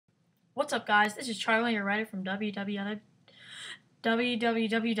What's up, guys? This is Charlie, your writer from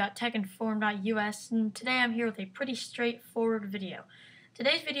www.techinform.us, and today I'm here with a pretty straightforward video.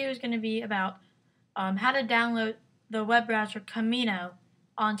 Today's video is going to be about how to download the web browser Camino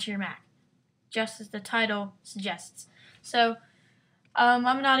onto your Mac, just as the title suggests. So, I'm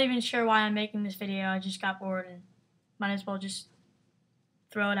not even sure why I'm making this video. I just got bored and might as well just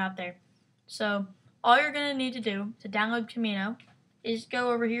throw it out there. So, all you're going to need to do to download Camino is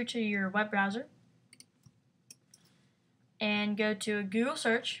go over here to your web browser and go to a Google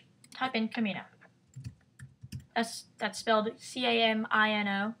search, type in Camino. That's spelled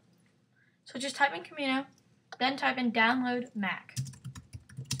C-A-M-I-N-O. So just type in Camino, then type in download Mac.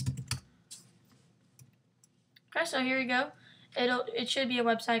 Okay, so here you go. It should be a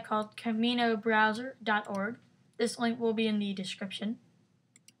website called CaminoBrowser.org. This link will be in the description.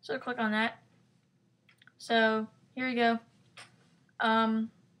 So click on that. So here you go.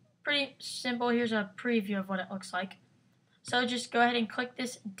 Pretty simple. Here's a preview of what it looks like. So just go ahead and click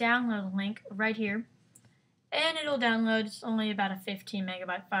this download link right here, and it'll download. It's only about a 15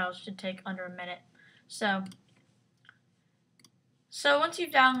 megabyte file. It should take under a minute. So once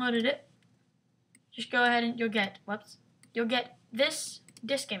you've downloaded it, just go ahead and you'll get this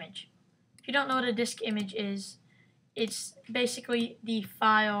disk image. If you don't know what a disk image is, it's basically the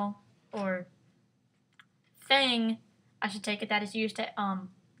file or thing, I should take it, that is used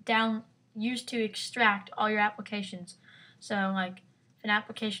to extract all your applications. So like if an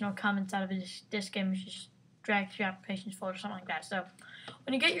application will come inside of a disk image, just drag to your applications folder or something like that. So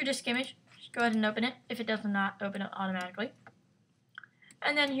when you get your disk image, just go ahead and open it if it does not open it automatically.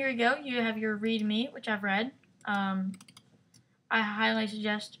 And then here you go, you have your README, which I've read. I highly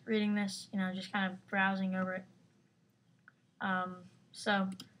suggest reading this, just kind of browsing over it. So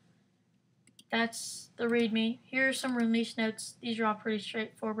that's the README. Here are some release notes. These are all pretty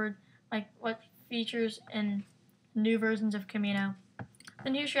straightforward, like what features and new versions of Camino.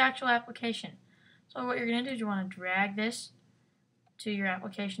 Then here's your actual application. So what you're going to do is you want to drag this to your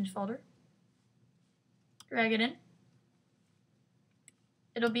applications folder. Drag it in.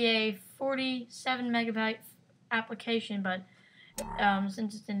 It'll be a 47 megabyte application, but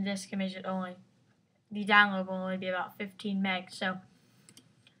since it's in disk image, the download will only be about 15 meg. So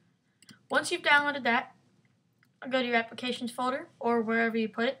once you've downloaded that, go to your applications folder or wherever you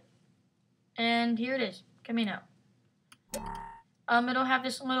put it, and here it is, Camino. It'll have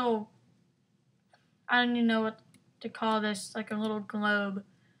this little, I don't even know what to call this, like a little globe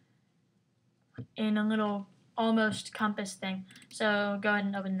in a little almost compass thing. So go ahead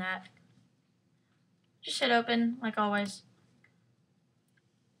and open that. Just hit open like always.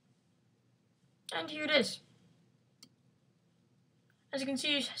 And here it is. As you can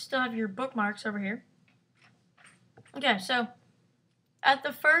see, you still have your bookmarks over here. Okay, so at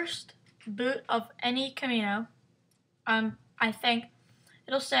the first boot of any Camino, I think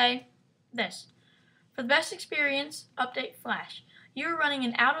it'll say this: for the best experience, update Flash. You're running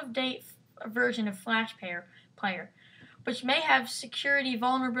an out-of-date version of Flash Player, which may have security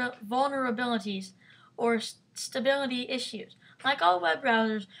vulnerabilities or stability issues. Like all web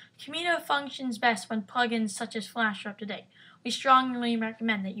browsers, Camino functions best when plugins such as Flash are up to date. We strongly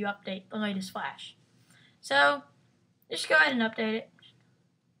recommend that you update the latest Flash. So just go ahead and update it.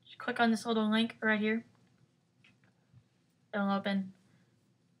 Just click on this little link right here. It'll open.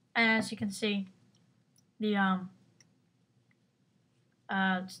 And as you can see, the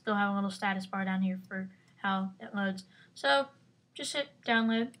still have a little status bar down here for how it loads. So just hit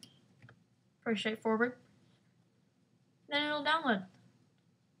download. Pretty straightforward. Then it'll download.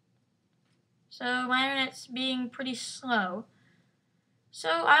 So my internet's being pretty slow. So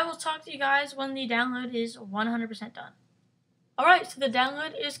I will talk to you guys when the download is 100% done. Alright, so the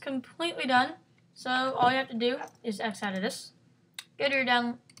download is completely done. So all you have to do is X out of this. Go to your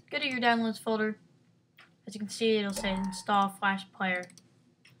downloads folder. As you can see, it'll say install Flash Player.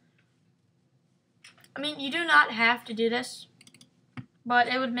 I mean, you do not have to do this, but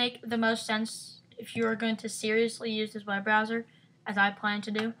it would make the most sense if you are going to seriously use this web browser, as I plan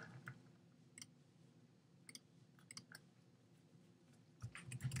to do.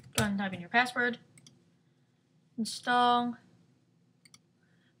 Go ahead and type in your password. Install.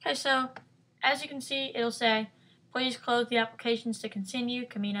 Okay, so as you can see, it'll say, please close the applications to continue,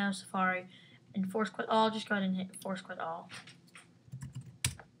 Camino, Safari, and force quit all. Just go ahead and hit force quit all.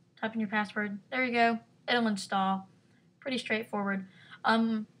 Type in your password. There you go. It'll install. Pretty straightforward.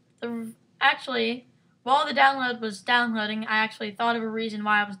 Actually, while the download was downloading, I actually thought of a reason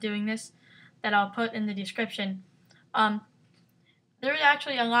why I was doing this that I'll put in the description. There's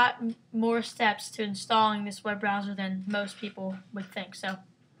actually a lot more steps to installing this web browser than most people would think. So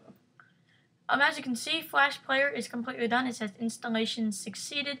As you can see, Flash Player is completely done. It says installation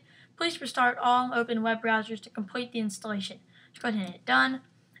succeeded. Please restart all open web browsers to complete the installation. Just go ahead and hit done.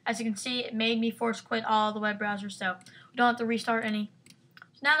 As you can see, it made me force quit all the web browsers, so we don't have to restart any.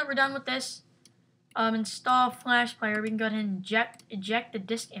 So now that we're done with this, install Flash Player, we can go ahead and eject the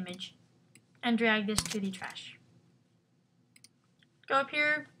disk image and drag this to the trash. Go up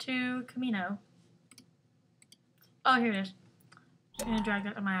here to Camino. Oh, here it is. Just going to drag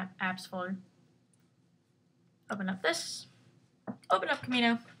that to my apps folder. Open up this. Open up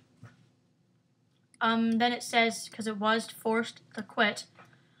Camino. Then it says, because it was forced to quit,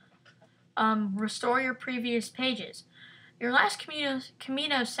 restore your previous pages. Your last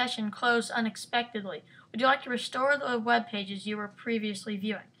Camino session closed unexpectedly. Would you like to restore the web pages you were previously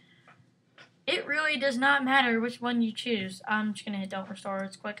viewing? It really does not matter which one you choose. I'm just going to hit don't restore,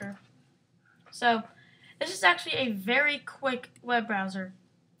 it's quicker. So, this is actually a very quick web browser.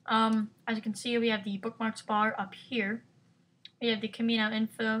 As you can see, we have the bookmarks bar up here. We have the Camino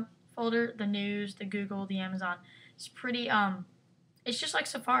info folder, the news, the Google, the Amazon. It's pretty, it's just like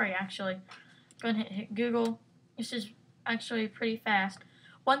Safari, actually. Go ahead and hit Google. This is actually pretty fast.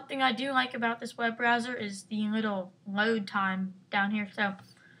 One thing I do like about this web browser is the little load time down here. So,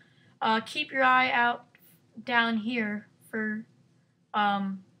 keep your eye out down here for,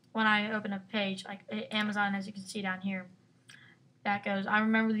 when I open a page, like Amazon, as you can see down here. That goes. I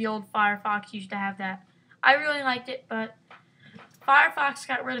remember the old Firefox used to have that. I really liked it, but Firefox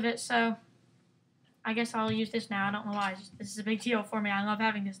got rid of it, so I guess I'll use this now. I don't know why. This is a big deal for me. I love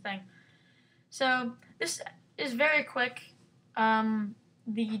having this thing. So this is very quick.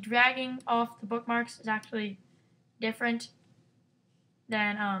 The dragging off the bookmarks is actually different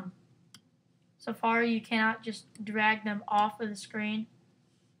than Safari. You cannot just drag them off of the screen.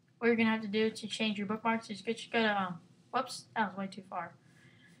 What you're going to have to do to change your bookmarks is just go to, whoops, that was way too far.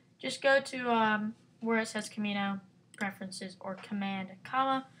 Just go to where it says Camino, Preferences, or Command,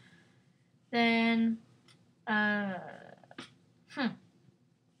 comma. Then, okay,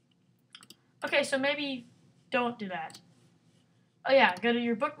 so maybe don't do that. Oh yeah, go to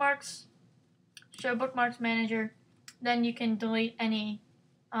your bookmarks, show bookmarks manager, then you can delete any,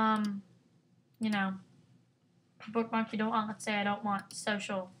 bookmark you don't want. Let's say I don't want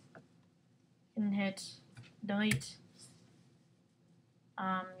social. You can hit delete.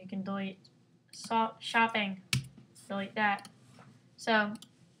 You can delete shopping, delete that. So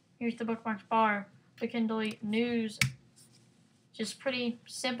here's the bookmarks bar. We can delete news. Just pretty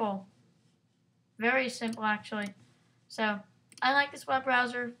simple. Very simple, actually. So I like this web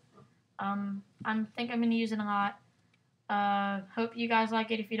browser. I think I'm going to use it a lot. Hope you guys like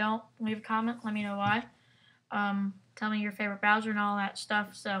it. If you don't, leave a comment. Let me know why. Tell me your favorite browser and all that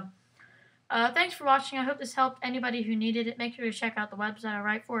stuff. So thanks for watching. I hope this helped anybody who needed it. Make sure to check out the website I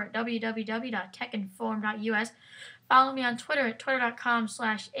write for at www.techinform.us. Follow me on Twitter at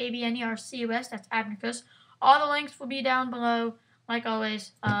twitter.com/abnercus. That's Abnercus. All the links will be down below. Like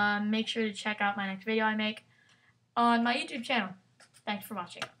always, make sure to check out my next video I make on my YouTube channel. Thanks for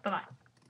watching. Bye-bye.